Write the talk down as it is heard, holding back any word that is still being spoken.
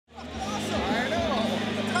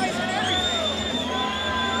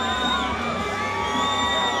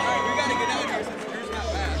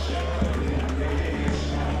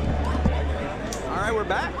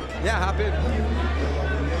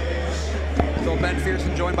So Ben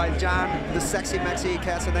Fearson joined by John, the Sexy Mexi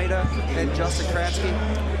Castaneda, and Justin Kratzky.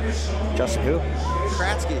 Justin who?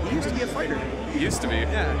 Kratzky. He used to be a fighter. Used to be.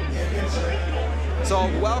 Yeah. So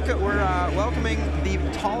we're welcoming the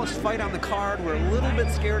tallest fight on the card. We're a little bit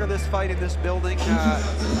scared of this fight in this building.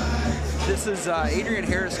 This is Adrian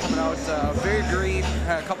Harris coming out, very green.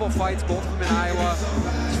 Had a couple of fights, both of them in Iowa.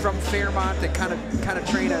 He's from Fairmont. They kind of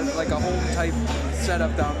train as like a home type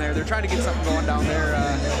setup down there. They're trying to get something going down there.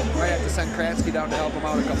 Might have to send Kratzky down to help him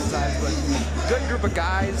out a couple times, but good group of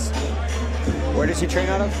guys. Where does he train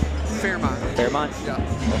out of? Fairmont. Fairmont? Yeah.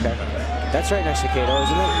 Okay. That's right next to Cato,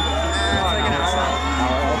 isn't it? It's like an hour.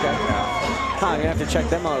 Oh, okay. Huh, you're gonna have to check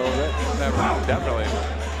them out a little bit. Definitely.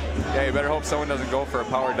 Yeah, you better hope someone doesn't go for a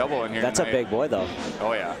power double in here. That's tonight. a big boy, though.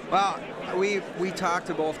 Oh yeah. Well, we talked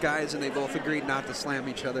to both guys and they both agreed not to slam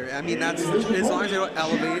each other. I mean, that's as long as they don't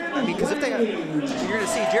elevate. I mean, because if they, you're gonna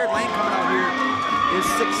see Jared Lange coming out here is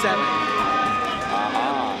 6'7".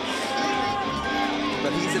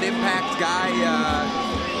 But he's an impact guy.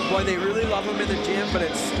 Boy, they really love him in the gym, but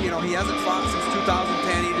it's, you know, he hasn't fought since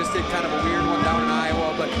 2010. He just did kind of a weird one down in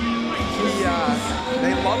Iowa, but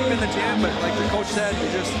they love him in the gym, but like the coach said,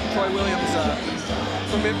 Troy Williams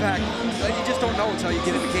from Impact, you just don't know until you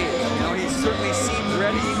get in the cage. You know, he certainly seems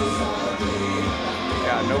ready.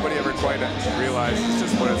 Yeah, nobody ever quite realizes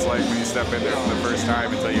just what it's like when you step in there for the first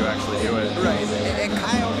time until you actually do it. Right, and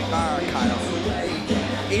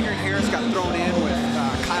Adrian Harris got thrown in with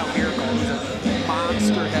Kyle Miracle, who's a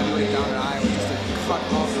monster heavyweight down in Iowa, just a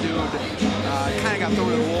cut-off dude. Kind of got thrown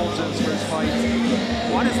to the wolves in his first fight.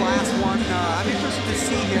 Won his last one. I'm interested to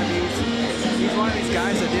see him. He's one of these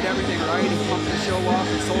guys that did everything right. He pumped the show up.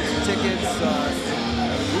 He sold some tickets.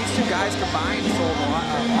 These two guys combined sold an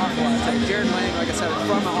awful lot of tickets. Jared Lange, like I said, is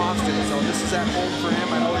from Austin, so this is at home for him.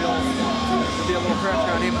 I know there'll be a little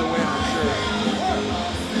pressure on him to win, I'm sure.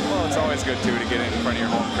 Well, it's always good, too, to get in front of your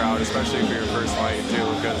home crowd, especially for your first fight, too,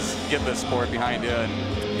 because you get the sport behind you, and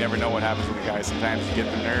you never know what happens with the guys. Sometimes you get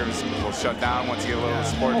the nerves, will shut down once you get a little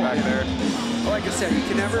support back there. Well, like I said, you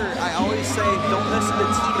can never, I always say, don't listen to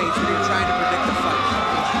teammates when you're trying to predict the fight,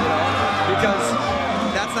 you know, because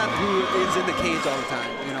that's not who is in the cage all the time,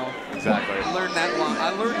 you know. Exactly. I learned that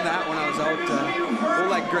when I was out. We'll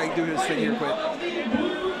let Greg do his thing here quick.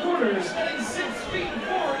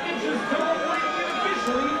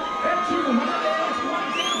 At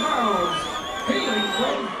 220 pounds, hailing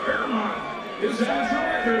from Fairmont, is has a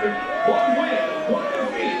record 1 win, 1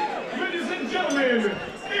 defeat. Ladies and gentlemen,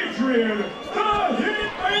 Adrian the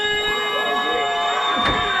Hitman!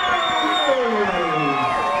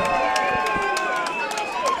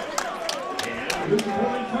 And this is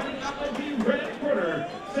only fighting out of the red corner,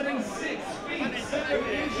 sitting 6 feet 7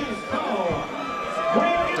 inches tall.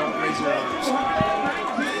 Don't raise your arms.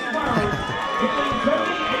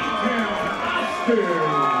 So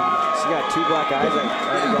you got 2 black guys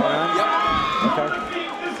already going on? Yep. Okay.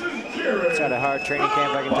 It's got a hard training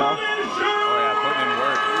camp, I can tell. Oh, yeah, putting in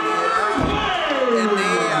work. And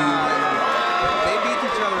they beat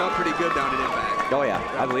each other up pretty good down at Impact. Oh, yeah,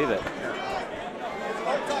 I believe it.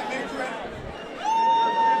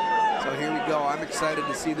 So here we go. I'm excited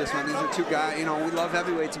to see this one. These are 2 guys, you know, we love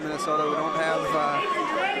heavyweights in Minnesota. We don't have,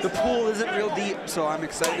 the pool isn't real deep, so I'm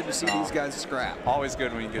excited to see these guys scrap. Always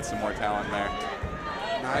good when you get some more talent there.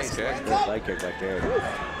 Nice kick. Good leg kick back there.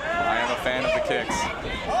 I am a fan of the kicks.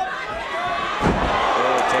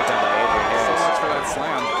 Good takedown by Adrian So Harris. much for that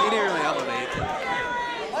slam. He didn't really elevate.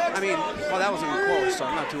 I mean, well, that wasn't even close, so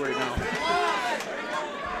I'm not too worried now.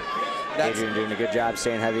 Adrian doing a good job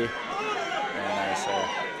staying heavy. Very nice there.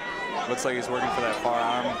 Looks like he's working for that far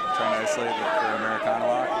arm, trying to isolate it for Americana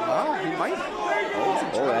lock. Wow, he might.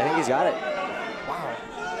 Oh, I think he's got it. Wow.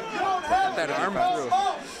 That arm through.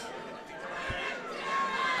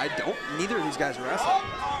 Neither of these guys wrestle.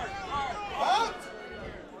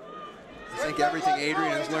 I think everything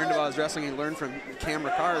Adrian has learned about his wrestling, he learned from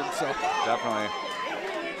camera cards, so. Definitely.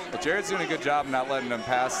 But Jared's doing a good job not letting him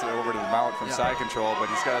pass it over to the mount from side control, but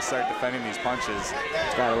he's got to start defending these punches.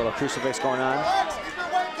 He's got a little crucifix going on. I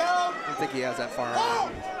don't think he has that far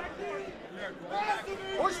around.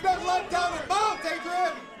 Push that leg down and mount,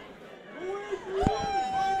 Adrian!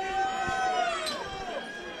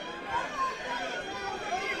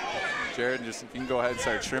 Jared, just if you can go ahead and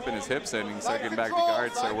start shrimping his hips in, he can start getting back to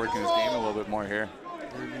guard, start working his game a little bit more here.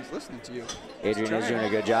 And he's listening to you. Adrian is doing a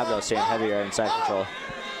good job, though, staying heavier in side control. I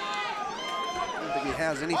don't think he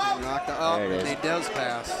has anything knocked out. Oh, and he does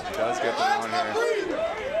pass. He does get the mount here.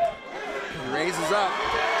 He raises up.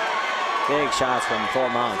 Big shots from full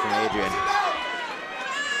mount from Adrian.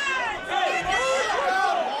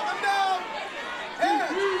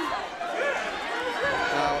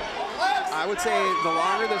 would say the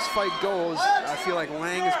longer this fight goes, I feel like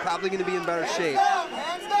Lange is probably going to be in better shape.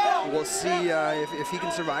 We'll see if he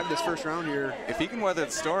can survive this first round here. If he can weather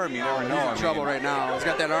the storm, you never know. He's in trouble right now. He's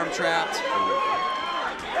got that arm trapped. The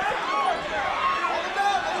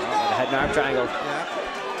head and arm triangle. Yeah.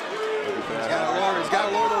 He's got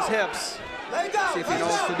to lower those hips. See if he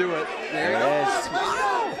knows to do it. There he is.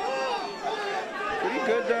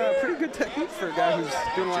 Pretty good technique for a guy who's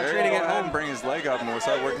doing a lot of training at home. Bring his leg up and we'll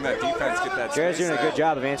start working that defense, get that Jared's doing a good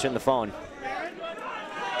job of answering the phone.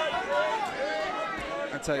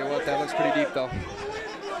 I tell you what, that looks pretty deep though.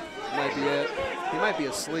 Might be it. He might be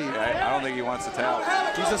asleep. Yeah, I don't think he wants to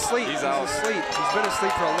tap. He's asleep. He's out. Asleep. He's been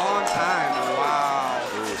asleep for a long time. Wow.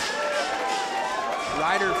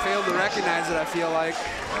 Ryder failed to recognize it, I feel like.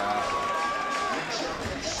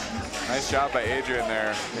 Nice job by Adrian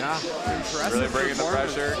there. Yeah, impressive. Really bringing the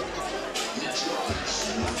pressure.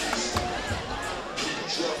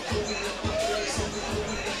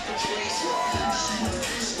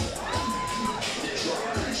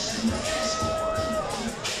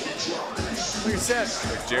 Like I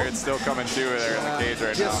said, Jared's still coming to there in the cage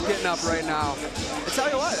right now. Just getting up right now. I tell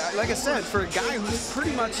you what, like I said, for a guy who's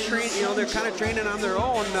pretty much trained, you know, they're kind of training on their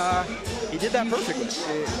own, he did that perfectly.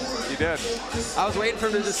 He did. I was waiting for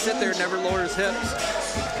him to just sit there and never lower his hips.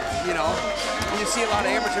 You know, you see a lot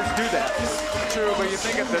of amateurs do that. True, but you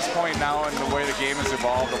think at this point now in the way the game has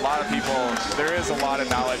evolved, a lot of people, there is a lot of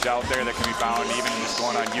knowledge out there that can be found even just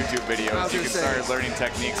going on YouTube videos. You can start learning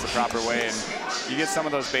techniques the proper way, and you get some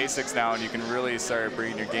of those basics now, and you can really start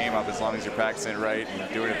bringing your game up as long as you're practicing it right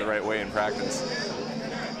and doing it the right way in practice.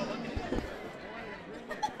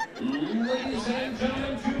 Ladies and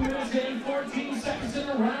gentlemen, 2 minutes and 14 seconds in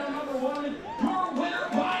the round number 1. Your winner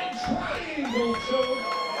by triangle choke,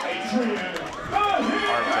 Adrian.